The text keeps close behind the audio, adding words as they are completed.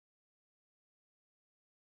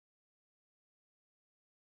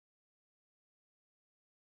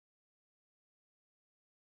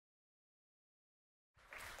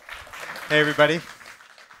Hey, everybody.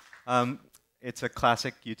 It's a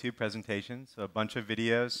classic YouTube presentation, so a bunch of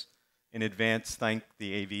videos. In advance, thank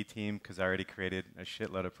the AV team, because I already created a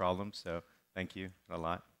shitload of problems, so thank you a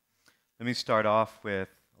lot. Let me start off with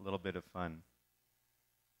a little bit of fun.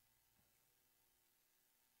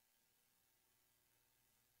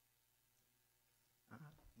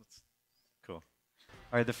 Cool. All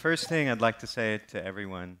right, the first thing I'd like to say to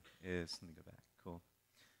everyone is, let me go back, cool,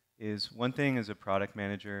 is one thing as a product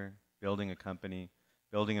manager, building a company,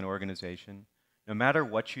 building an organization, no matter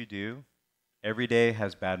what you do, every day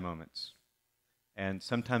has bad moments. And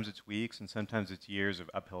sometimes it's weeks, and sometimes it's years of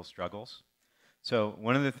uphill struggles. So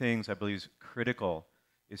one of the things I believe is critical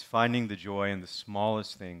is finding the joy in the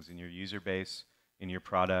smallest things in your user base, in your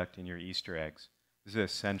product, in your Easter eggs. This is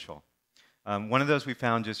essential. One of those we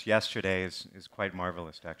found just yesterday is quite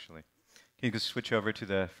marvelous, actually. Can you just switch over to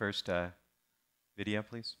the first video,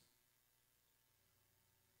 please?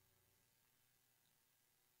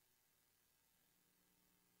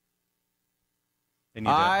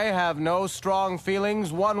 I have no strong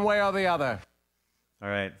feelings one way or the other. All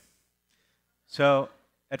right. So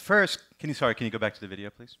at first, can you go back to the video,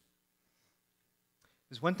 please?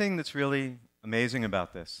 There's one thing that's really amazing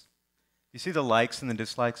about this. You see the likes and the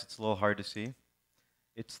dislikes? It's a little hard to see.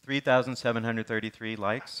 It's 3,733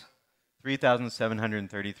 likes,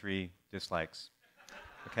 3,733 dislikes.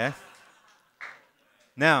 Okay?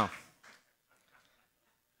 Now,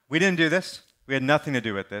 we didn't do this. We had nothing to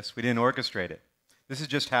do with this. We didn't orchestrate it. This is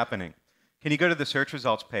just happening. Can you go to the search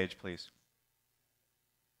results page, please?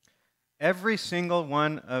 Every single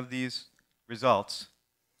one of these results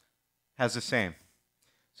has the same.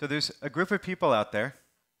 So there's a group of people out there.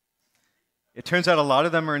 It turns out a lot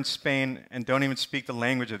of them are in Spain and don't even speak the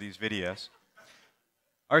language of these videos.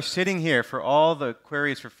 Are sitting here for all the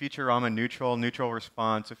queries for Futurama neutral, neutral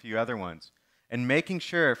response, a few other ones, and making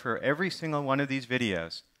sure for every single one of these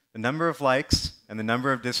videos, the number of likes and the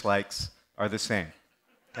number of dislikes are the same.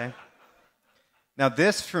 Okay? Now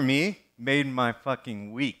this, for me, made my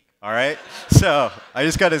fucking week, all right? So I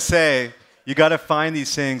just got to say, you got to find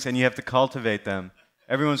these things and you have to cultivate them.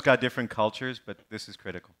 Everyone's got different cultures, but this is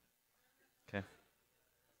critical. Okay?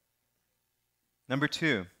 Number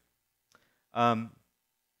two,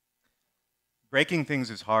 breaking things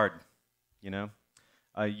is hard, you know?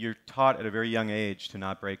 You're taught at a very young age to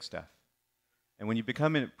not break stuff. And when you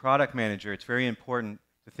become a product manager, it's very important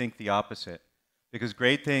to think the opposite, because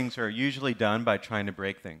great things are usually done by trying to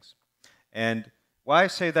break things. And why I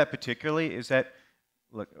say that particularly is that,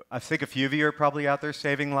 look, I think a few of you are probably out there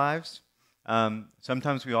saving lives.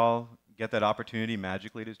 Sometimes we all get that opportunity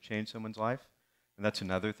magically to change someone's life, and that's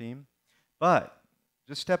another theme. But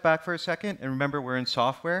just step back for a second and remember we're in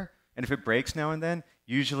software, and if it breaks now and then,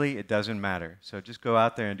 usually it doesn't matter. So just go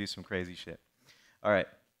out there and do some crazy shit. All right.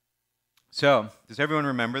 So does everyone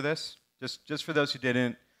remember this? Just for those who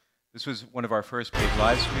didn't, this was one of our first big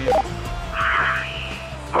live streams. All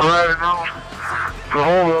right, now the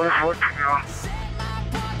whole road's looking down.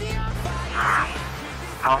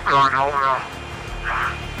 I'm going over.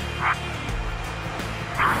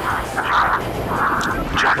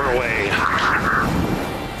 Jumper away.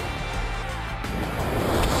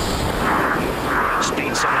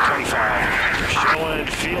 Speed 725. Showing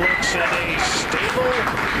Felix in a stable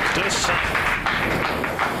descent.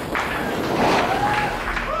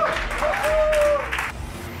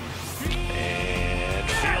 And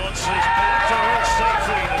Felix is back to run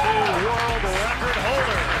safely, the new world record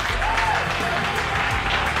holder.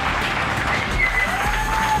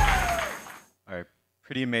 All right,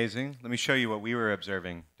 pretty amazing. Let me show you what we were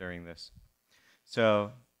observing during this.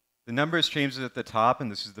 So the number of streams is at the top,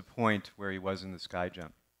 and this is the point where he was in the sky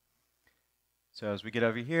jump. So as we get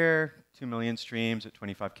over here, 2 million streams at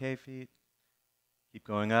 25K feet. Keep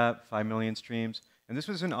going up, 5 million streams. And this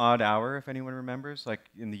was an odd hour, if anyone remembers. Like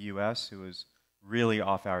in the US, it was really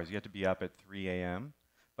off hours. You had to be up at 3 a.m.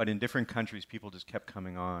 But in different countries, people just kept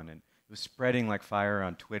coming on. And it was spreading like fire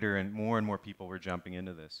on Twitter, and more people were jumping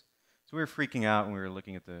into this. So we were freaking out when we were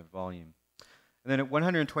looking at the volume. And then at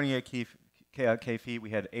 128K feet,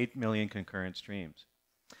 we had 8 million concurrent streams.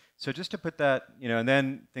 So just to put that, you know, and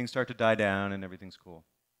then things start to die down and everything's cool.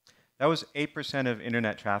 That was 8% of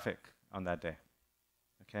internet traffic on that day,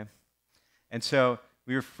 okay? And so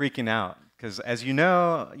we were freaking out because, as you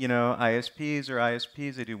know,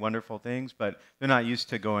 ISPs, they do wonderful things, but they're not used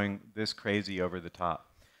to going this crazy over the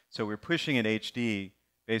top. So we're pushing at HD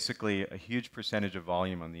basically a huge percentage of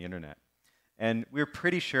volume on the internet. And we were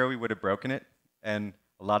pretty sure we would have broken it, and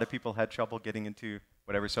a lot of people had trouble getting into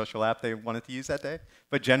whatever social app they wanted to use that day.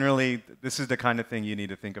 But generally, this is the kind of thing you need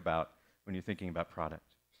to think about when you're thinking about product.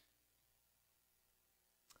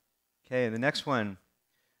 Okay, the next one.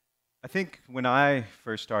 I think when I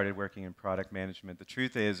first started working in product management, the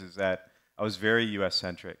truth is that I was very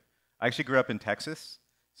US-centric. I actually grew up in Texas,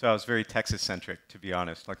 so I was very Texas-centric, to be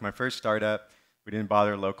honest. Like my first startup, we didn't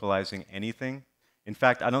bother localizing anything. In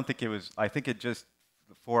fact, I don't think it was, I think it just,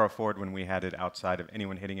 for Ford when we had it outside of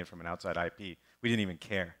anyone hitting it from an outside IP, we didn't even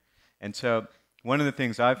care. And so one of the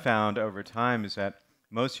things I've found over time is that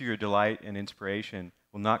most of your delight and inspiration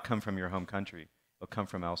will not come from your home country. It'll come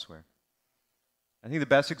from elsewhere. I think the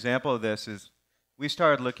best example of this is we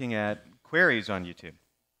started looking at queries on YouTube.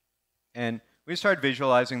 And we started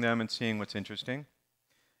visualizing them and seeing what's interesting.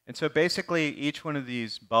 And so basically, each one of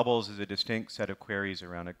these bubbles is a distinct set of queries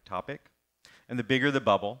around a topic. And the bigger the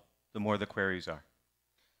bubble, the more the queries are.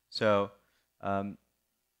 So I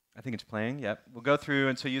think it's playing. Yep. We'll go through.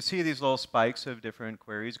 And so you see these little spikes of different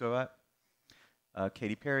queries go up.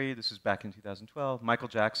 Katy Perry, this is back in 2012. Michael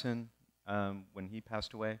Jackson, when he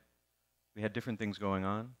passed away. We had different things going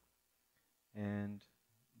on. And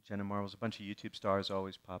Jenna Marbles, a bunch of YouTube stars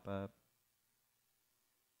always pop up.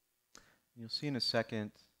 You'll see in a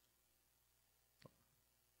second.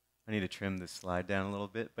 I need to trim this slide down a little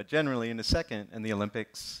bit, but generally in a second, and the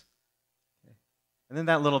Olympics. Okay. And then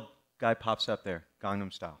that little guy pops up there,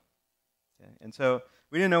 Gangnam Style. Okay. And so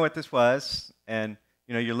we didn't know what this was, and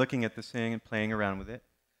you know, you're looking at this thing and playing around with it,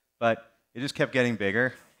 but it just kept getting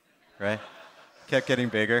bigger, right? Kept getting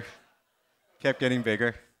bigger. Kept getting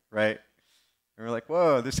bigger, right? And we're like,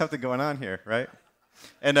 whoa, there's something going on here, right?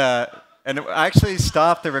 And I actually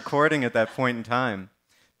stopped the recording at that point in time.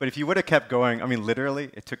 But if you would have kept going, I mean,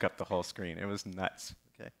 literally, it took up the whole screen. It was nuts,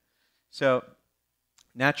 okay? So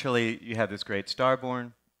naturally, you have this great star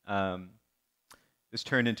born. This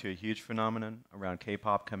turned into a huge phenomenon around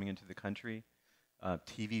K-pop coming into the country,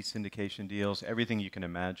 TV syndication deals, everything you can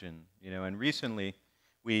imagine, you know. And recently,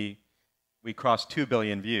 we crossed 2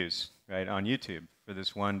 billion views, right, on YouTube for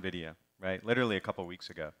this one video, right, literally a couple weeks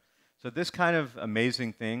ago. So this kind of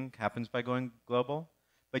amazing thing happens by going global,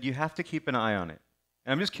 but you have to keep an eye on it.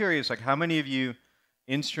 And I'm just curious, like, how many of you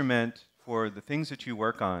instrument for the things that you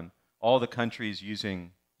work on all the countries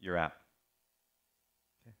using your app?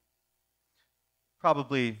 Okay.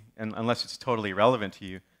 Probably, and unless it's totally relevant to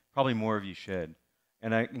you, probably more of you should.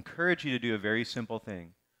 And I encourage you to do a very simple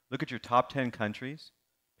thing. Look at your top 10 countries,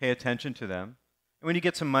 pay attention to them, and when you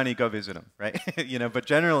get some money, go visit them, right? You know, but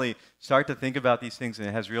generally, start to think about these things, and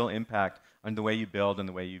it has real impact on the way you build and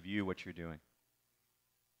the way you view what you're doing.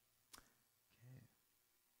 Okay.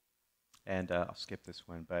 And I'll skip this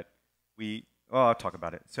one, but I'll talk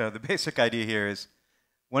about it. So the basic idea here is,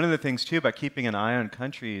 one of the things, too, about keeping an eye on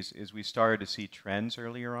countries is we started to see trends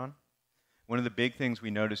earlier on. One of the big things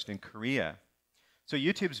we noticed in Korea, so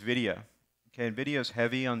YouTube's video, okay, and video's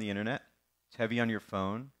heavy on the internet. It's heavy on your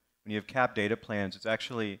phone. When you have capped data plans, it's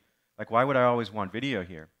actually, like, why would I always want video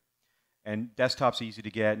here? And desktop's easy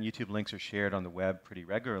to get, and YouTube links are shared on the web pretty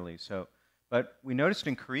regularly. So, but we noticed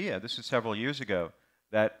in Korea, this was several years ago,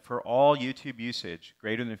 that for all YouTube usage,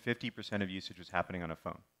 greater than 50% of usage was happening on a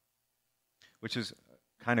phone, which is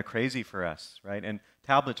kind of crazy for us, right? And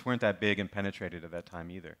tablets weren't that big and penetrated at that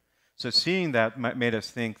time either. So seeing that made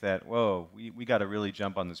us think that, whoa, we got to really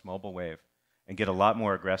jump on this mobile wave and get a lot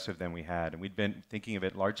more aggressive than we had. And we'd been thinking of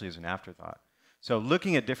it largely as an afterthought. So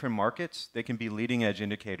looking at different markets, they can be leading edge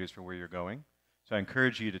indicators for where you're going. So I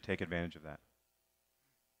encourage you to take advantage of that.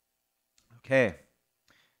 Okay.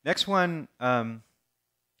 Next one, how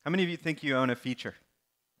many of you think you own a feature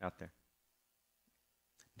out there?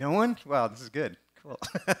 No one? Wow, this is good. Cool.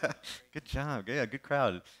 Good job. Yeah, good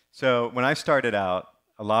crowd. So when I started out,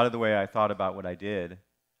 a lot of the way I thought about what I did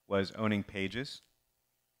was owning pages.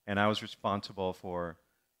 And I was responsible for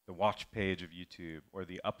the watch page of YouTube or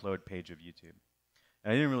the upload page of YouTube.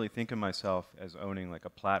 And I didn't really think of myself as owning like a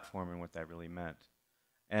platform and what that really meant.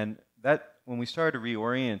 And that, when we started to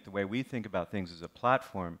reorient the way we think about things as a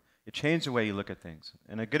platform, it changed the way you look at things.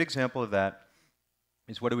 And a good example of that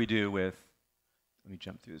is, what do we do with, let me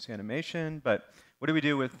jump through this animation, but what do we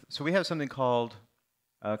do with, so we have something called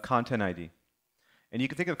Content ID. And you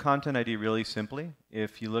can think of Content ID really simply.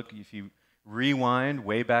 If you rewind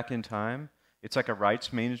way back in time, it's like a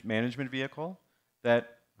rights management vehicle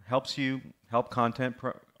that helps you help content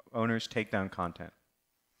owners take down content.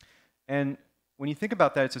 And when you think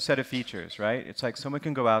about that, it's a set of features, right? It's like someone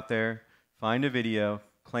can go out there, find a video,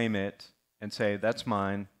 claim it, and say, that's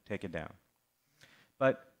mine, take it down.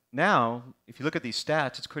 But now, if you look at these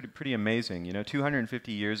stats, it's pretty amazing. You know,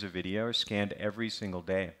 250 years of video are scanned every single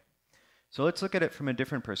day. So let's look at it from a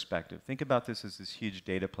different perspective. Think about this as this huge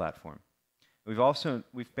data platform.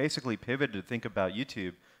 We've basically pivoted to think about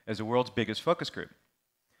YouTube as the world's biggest focus group.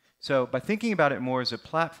 So by thinking about it more as a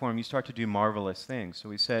platform, you start to do marvelous things. So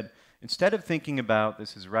we said, instead of thinking about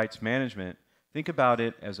this as rights management, think about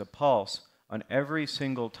it as a pulse on every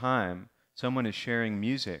single time someone is sharing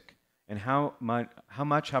music and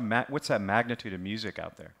what's that magnitude of music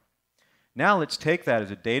out there. Now let's take that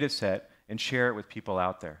as a data set and share it with people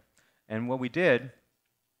out there. And what we did,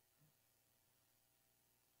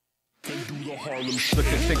 look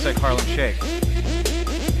at things like Harlem Shake.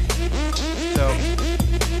 So, I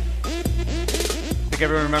think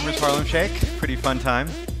everyone remembers Harlem Shake, pretty fun time.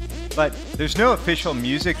 But there's no official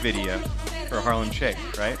music video for Harlem Shake,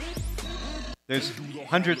 right? There's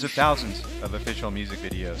hundreds of thousands of official music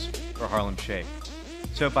videos for Harlem Shake.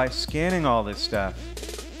 So by scanning all this stuff,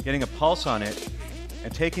 getting a pulse on it,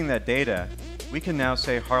 and taking that data, we can now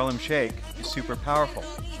say Harlem Shake is super powerful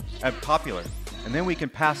and popular. And then we can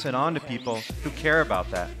pass it on to people who care about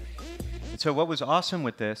that. And so what was awesome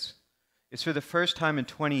with this is for the first time in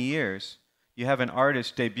 20 years, you have an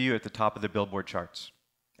artist debut at the top of the Billboard charts,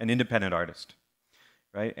 an independent artist,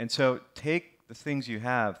 right? And so take the things you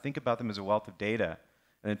have, think about them as a wealth of data,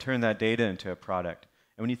 and then turn that data into a product.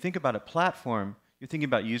 And when you think about a platform, you're thinking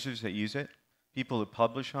about users that use it, people who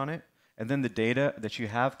publish on it, and then the data that you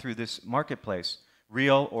have through this marketplace,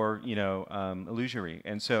 real or illusory.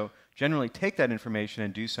 And so generally take that information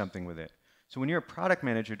and do something with it. So when you're a product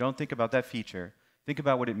manager, don't think about that feature. Think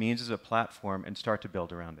about what it means as a platform and start to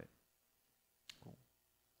build around it. Cool.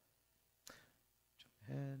 Jump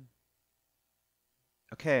ahead.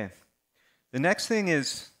 Okay. The next thing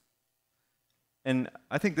is, and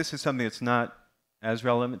I think this is something that's not as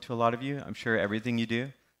relevant to a lot of you. I'm sure everything you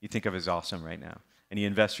do, you think of as awesome right now, and you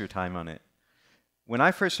invest your time on it. When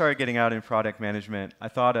I first started getting out in product management, I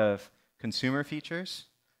thought of consumer features,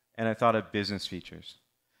 and I thought of business features.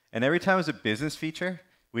 And every time it was a business feature,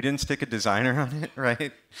 we didn't stick a designer on it,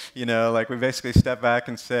 right? Like we basically stepped back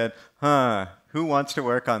and said, who wants to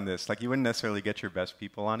work on this? Like you wouldn't necessarily get your best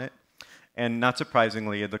people on it. And not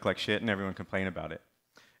surprisingly, it looked like shit and everyone complained about it.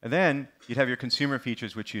 And then you'd have your consumer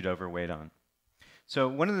features, which you'd overweight on. So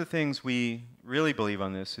one of the things we really believe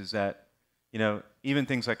on this is that, even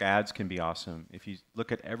things like ads can be awesome if you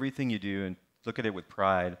look at everything you do and look at it with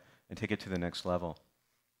pride and take it to the next level.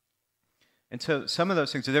 And so some of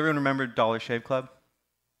those things, does everyone remember Dollar Shave Club?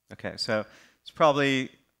 Okay, so it's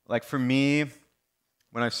probably, like for me,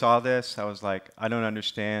 when I saw this, I was like, I don't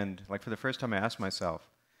understand. Like for the first time I asked myself,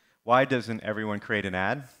 why doesn't everyone create an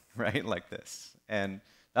ad, right, like this? And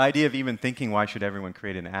the idea of even thinking why should everyone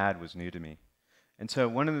create an ad was new to me. And so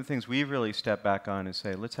one of the things we've really stepped back on is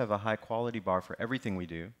say, let's have a high quality bar for everything we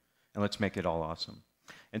do, and let's make it all awesome.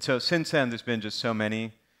 And so since then, there's been just so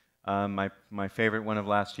many. My favorite one of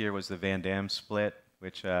last year was the Van Damme split,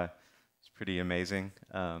 which is pretty amazing.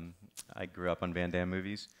 I grew up on Van Damme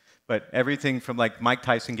movies. But everything from like Mike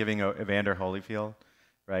Tyson giving Evander Holyfield,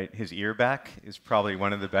 right, his ear back is probably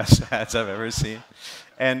one of the best ads I've ever seen.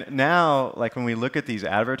 And now, like when we look at these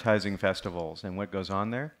advertising festivals and what goes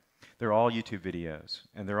on there, they're all YouTube videos,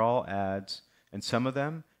 and they're all ads, and some of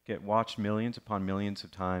them get watched millions upon millions of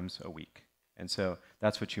times a week. And so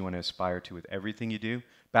that's what you want to aspire to with everything you do.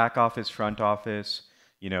 Back office, front office,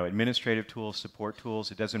 administrative tools, support tools,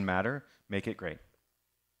 it doesn't matter. Make it great.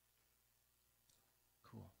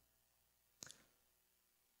 Cool.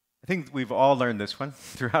 I think we've all learned this one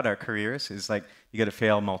throughout our careers, is like you got to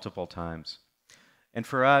fail multiple times. And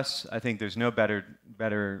for us, I think there's no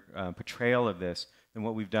better portrayal of this than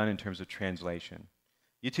what we've done in terms of translation.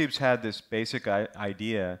 YouTube's had this basic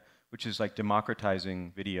idea, which is like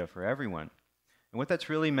democratizing video for everyone. And what that's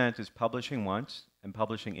really meant is publishing once and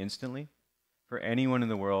publishing instantly for anyone in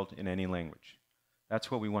the world in any language. That's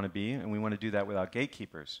what we want to be, and we want to do that without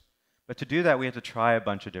gatekeepers. But to do that, we have to try a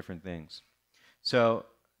bunch of different things. So,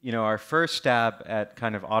 our first stab at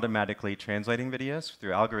kind of automatically translating videos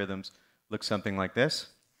through algorithms looks something like this.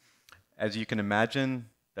 As you can imagine,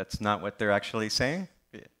 that's not what they're actually saying.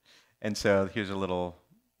 And so here's the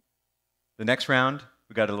next round,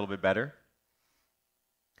 we got a little bit better.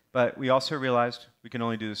 But we also realized we can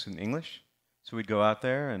only do this in English. So we'd go out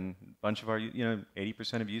there and a bunch of our,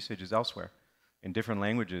 80% of usage is elsewhere in different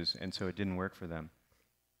languages. And so it didn't work for them.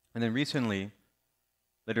 And then recently,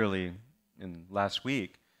 literally in last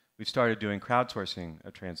week, we started doing crowdsourcing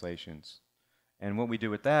of translations. And what we do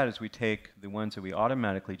with that is we take the ones that we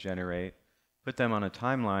automatically generate, put them on a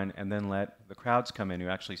timeline, and then let the crowds come in who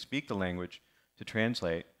actually speak the language to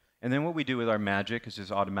translate. And then what we do with our magic is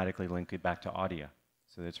just automatically link it back to audio.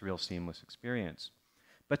 So it's a real seamless experience.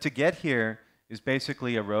 But to get here is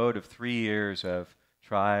basically a road of 3 years of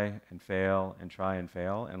try and fail and try and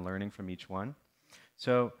fail and learning from each one.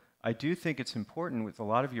 So I do think it's important with a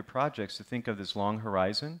lot of your projects to think of this long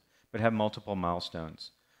horizon but have multiple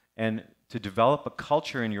milestones. And to develop a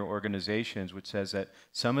culture in your organizations which says that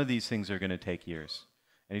some of these things are going to take years.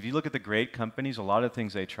 And if you look at the great companies, a lot of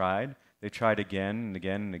things they tried again and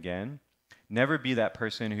again and again. Never be that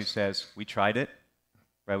person who says, we tried it,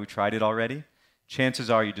 right? We tried it already. Chances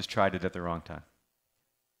are you just tried it at the wrong time.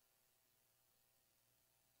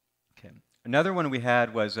 Okay. Another one we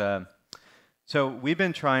had was, so we've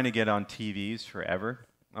been trying to get on TVs forever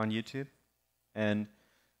on YouTube, and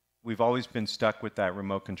we've always been stuck with that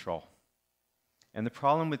remote control. And the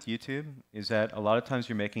problem with YouTube is that a lot of times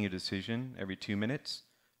you're making a decision every 2 minutes,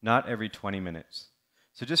 not every 20 minutes.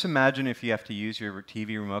 So just imagine if you have to use your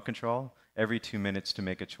TV remote control every 2 minutes to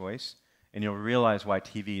make a choice, and you'll realize why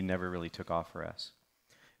TV never really took off for us.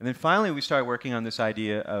 And then finally, we started working on this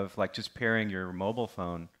idea of like just pairing your mobile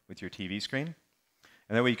phone with your TV screen.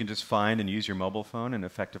 And that way you can just find and use your mobile phone and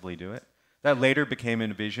effectively do it. That later became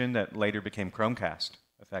Envision, that later became Chromecast,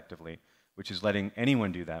 effectively, which is letting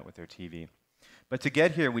anyone do that with their TV. But to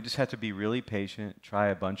get here, we just had to be really patient, try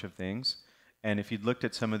a bunch of things. And if you'd looked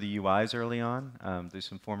at some of the UIs early on, there's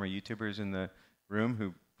some former YouTubers in the room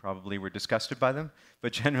who probably were disgusted by them.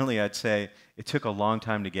 But generally, I'd say it took a long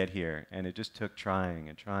time to get here, and it just took trying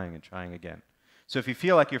and trying and trying again. So if you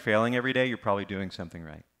feel like you're failing every day, you're probably doing something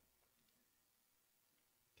right.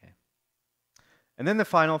 Okay. And then the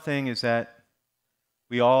final thing is that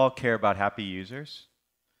we all care about happy users.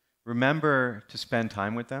 Remember to spend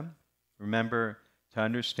time with them. Remember to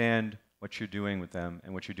understand what you're doing with them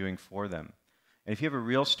and what you're doing for them. And if you have a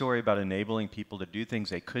real story about enabling people to do things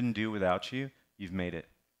they couldn't do without you, you've made it.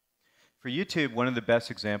 For YouTube, one of the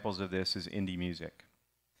best examples of this is indie music,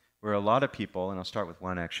 where a lot of people, and I'll start with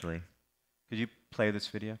one actually. Could you play this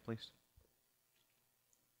video, please?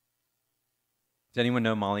 Does anyone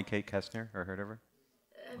know Molly Kate Kestner or heard of her?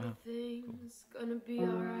 Everything's gonna be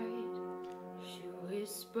alright. She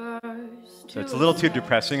whispers. So it's a little too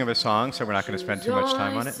depressing of a song, so we're not going to spend too much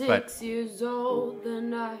time on it. But 6 years old the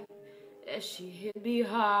night as she hid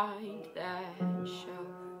behind that shelf.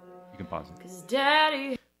 you can pause it. 'Cause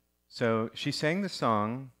Daddy. So she sang the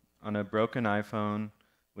song on a broken iPhone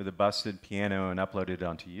with a busted piano and uploaded it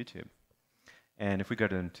onto YouTube. And if we go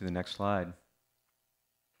to the next slide.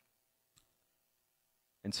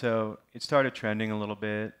 And so it started trending a little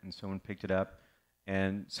bit, and someone picked it up.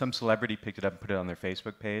 And some celebrity picked it up and put it on their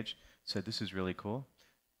Facebook page, said, this is really cool.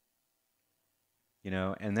 You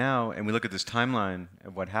know, and now, and we look at this timeline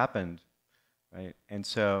of what happened, right? And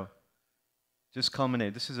so just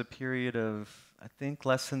culminate. This is a period of, I think,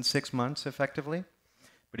 less than 6 months, effectively.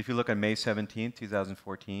 But if you look on May 17th,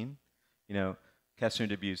 2014, you know, Kestner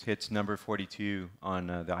Debuts hits number 42 on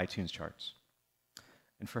the iTunes charts.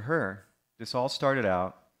 And for her, this all started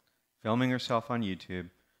out filming herself on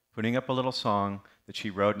YouTube, putting up a little song that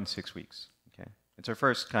she wrote in 6 weeks. Okay, it's her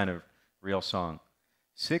first kind of real song.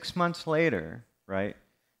 6 months later, right,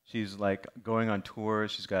 she's like going on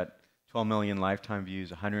tours. She's got 12 million lifetime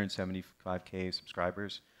views, 175K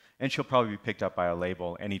subscribers, and she'll probably be picked up by a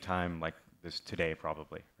label anytime like this today,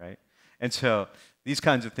 probably, right? And so these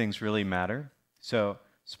kinds of things really matter. So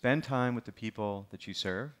spend time with the people that you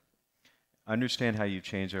serve, understand how you've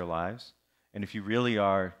changed their lives, and if you really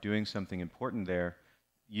are doing something important there,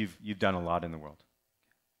 you've done a lot in the world.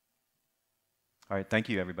 All right, thank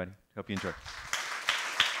you, everybody. Hope you enjoy.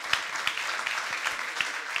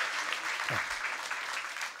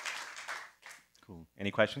 Cool.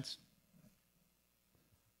 Any questions?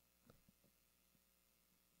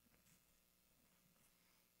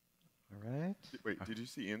 All right. Wait, did you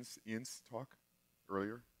see Ian's talk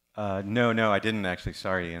earlier? No, I didn't actually.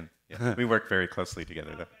 Sorry, Ian. Yeah, we work very closely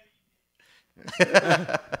together, though.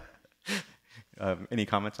 Any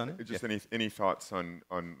comments on it? Just any thoughts on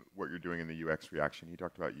what you're doing in the UX reaction? He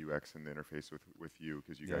talked about UX and the interface with you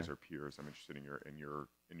because you guys are peers. I'm interested in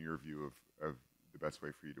your view of the best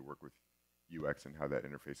way for you to work with UX and how that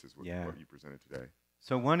interfaces with what you presented today.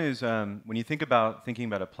 So one is when you thinking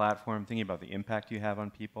about a platform, thinking about the impact you have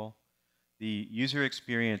on people, the user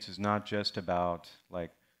experience is not just about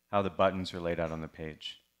like how the buttons are laid out on the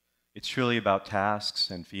page. It's truly about tasks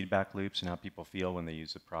and feedback loops and how people feel when they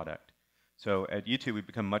use the product. So at YouTube, we've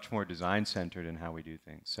become much more design-centered in how we do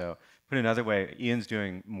things. So put another way, Ian's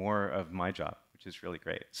doing more of my job, which is really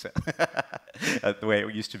great, so the way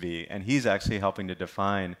it used to be. And he's actually helping to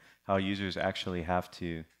define how users actually have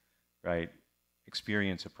to, right,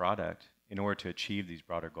 experience a product in order to achieve these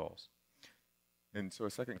broader goals. And so a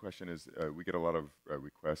second question is, we get a lot of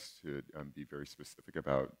requests to be very specific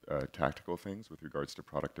about tactical things with regards to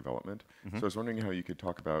product development. So I was wondering how you could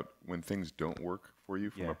talk about when things don't work for you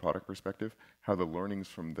from a product perspective, how the learnings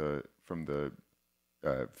from the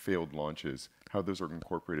failed launches how those are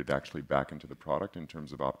incorporated actually back into the product in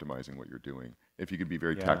terms of optimizing what you're doing. If you could be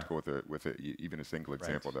very Yeah. tactical with even a single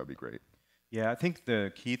example, Right. that would be great. Yeah, I think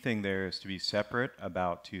the key thing there is to be separate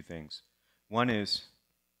about two things. One is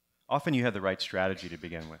often you have the right strategy to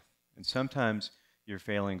begin with, and sometimes your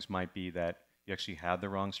failings might be that you actually had the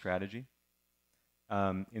wrong strategy.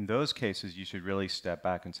 In those cases, you should really step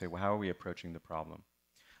back and say, well, how are we approaching the problem?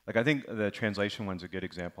 Like, I think the translation one's a good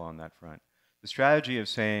example on that front. The strategy of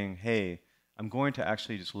saying, hey, I'm going to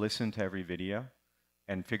actually just listen to every video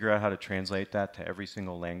and figure out how to translate that to every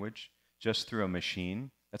single language just through a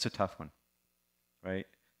machine, that's a tough one, right?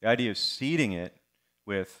 The idea of seeding it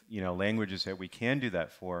with languages that we can do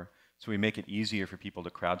that for, so we make it easier for people to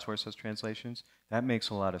crowdsource those translations, that makes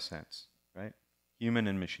a lot of sense, right? Human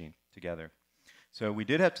and machine together. So we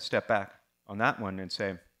did have to step back on that one and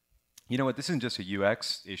say, you know what, this isn't just a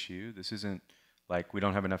UX issue. This isn't like we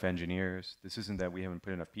don't have enough engineers. This isn't that we haven't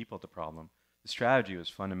put enough people at the problem. The strategy was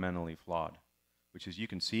fundamentally flawed, which is you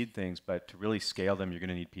can seed things, but to really scale them, you're going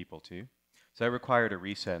to need people too. So that required a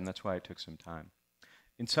reset, and that's why it took some time.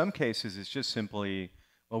 In some cases, it's just simply,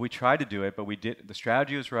 well, we tried to do it, but the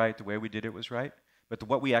strategy was right, the way we did it was right, but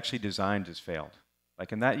what we actually designed has failed.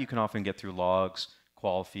 Like, and that you can often get through logs,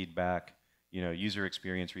 qual feedback, user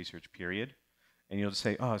experience research, period. And you'll just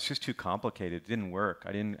say, oh, it's just too complicated. It didn't work.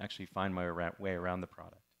 I didn't actually find my way around the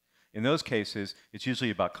product. In those cases, it's usually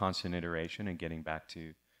about constant iteration and getting back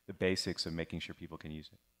to the basics of making sure people can use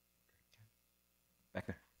it. Back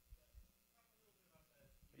there.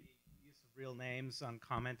 The use of real names on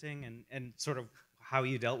commenting and sort of how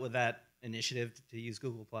you dealt with that initiative to use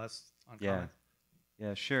Google Plus on comments.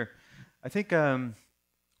 Yeah, sure. I think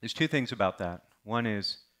there's two things about that. One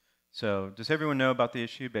is, so does everyone know about the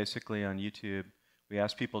issue? Basically on YouTube, we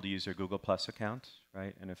ask people to use their Google Plus account,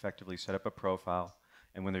 right, and effectively set up a profile.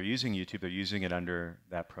 And when they're using YouTube, they're using it under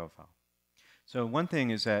that profile. So one thing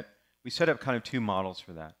is that we set up kind of two models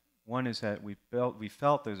for that. One is that we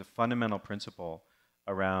felt there's a fundamental principle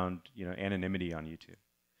around anonymity on YouTube.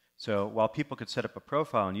 So while people could set up a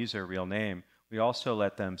profile and use their real name, we also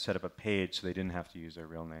let them set up a page so they didn't have to use their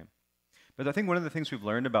real name. But I think one of the things we've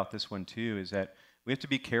learned about this one too is that we have to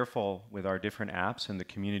be careful with our different apps and the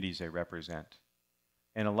communities they represent.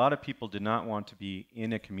 And a lot of people did not want to be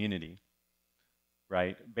in a community,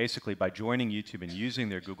 right? Basically, by joining YouTube and using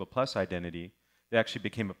their Google Plus identity, they actually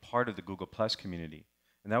became a part of the Google Plus community.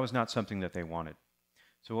 And that was not something that they wanted.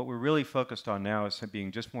 So what we're really focused on now is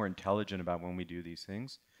being just more intelligent about when we do these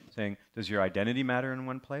things, saying, does your identity matter in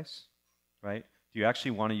one place, right? Do you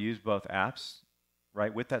actually want to use both apps,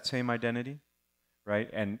 right, with that same identity? Right?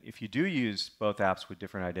 And if you do use both apps with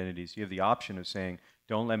different identities, you have the option of saying,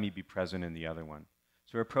 don't let me be present in the other one.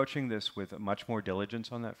 So we're approaching this with much more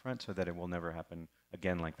diligence on that front so that it will never happen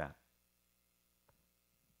again like that.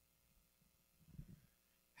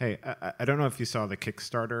 Hey, I don't know if you saw the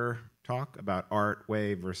Kickstarter talk about art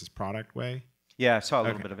way versus product way. Yeah, I saw a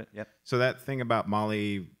little bit of it, yep. So that thing about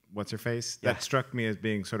Molly, what's-her-face, Yeah. that struck me as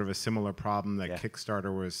being sort of a similar problem that Yeah.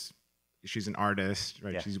 Kickstarter was. She's an artist,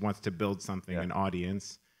 right? Yeah. She wants to build something, Yeah. an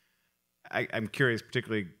audience. I'm curious,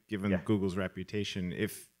 particularly given Yeah. Google's reputation,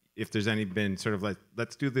 if there's any been sort of like,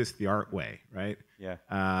 let's do this the art way, right? Yeah.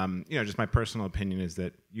 Just my personal opinion is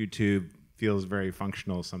that YouTube feels very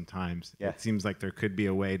functional sometimes. Yeah. It seems like there could be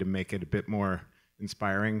a way to make it a bit more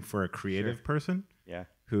inspiring for a creative person Yeah.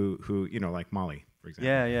 who like Molly, for example.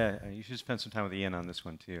 Yeah. You should spend some time with Ian on this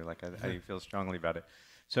one too. Like I feel strongly about it.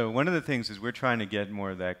 So one of the things is we're trying to get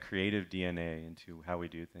more of that creative DNA into how we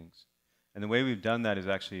do things. And the way we've done that is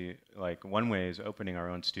actually, like, one way is opening our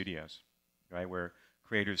own studios, right, where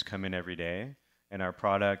creators come in every day, and our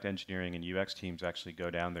product, engineering, and UX teams actually go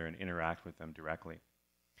down there and interact with them directly.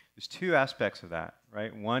 There's two aspects of that,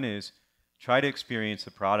 right? One is try to experience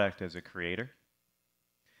the product as a creator.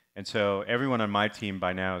 And so everyone on my team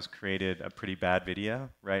by now has created a pretty bad video,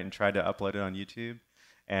 right, and tried to upload it on YouTube,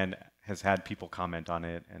 and has had people comment on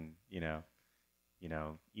it and,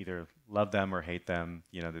 either love them or hate them.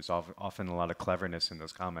 There's often a lot of cleverness in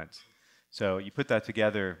those comments. So you put that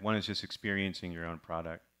together, one is just experiencing your own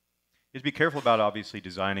product. You have to be careful about obviously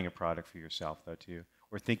designing a product for yourself though too,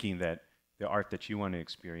 or thinking that the art that you want to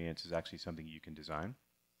experience is actually something you can design.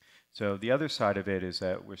 So the other side of it is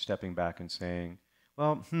that we're stepping back and saying,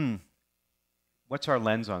 well, what's our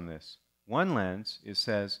lens on this? One lens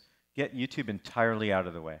says, get YouTube entirely out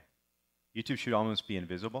of the way. YouTube should almost be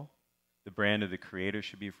invisible. The brand of the creator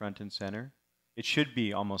should be front and center. It should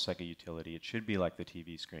be almost like a utility. It should be like the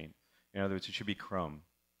TV screen. In other words, it should be Chrome.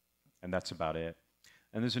 And that's about it.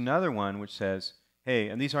 And there's another one which says, hey,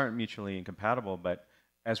 and these aren't mutually incompatible, but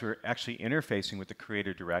as we're actually interfacing with the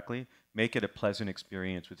creator directly, make it a pleasant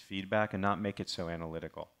experience with feedback and not make it so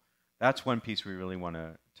analytical. That's one piece we really want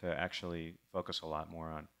to actually focus a lot more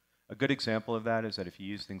on. A good example of that is that if you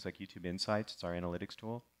use things like YouTube Insights, it's our analytics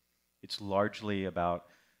tool, it's largely about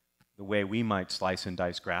the way we might slice and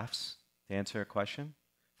dice graphs to answer a question.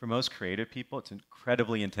 For most creative people, it's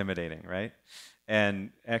incredibly intimidating, right?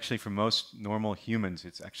 And actually for most normal humans,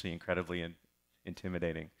 it's actually incredibly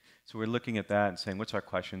intimidating. So we're looking at that and saying, what's our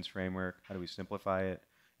questions framework? How do we simplify it?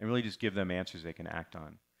 And really just give them answers they can act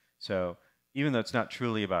on. So even though it's not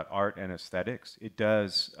truly about art and aesthetics, it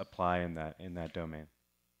does apply in that domain.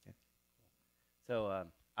 Yeah. So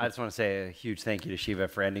I just want to say a huge thank you to Shiva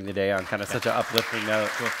for ending the day on kind of such an uplifting note.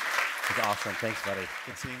 Cool. It's awesome. Thanks, buddy.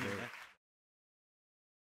 Good seeing you.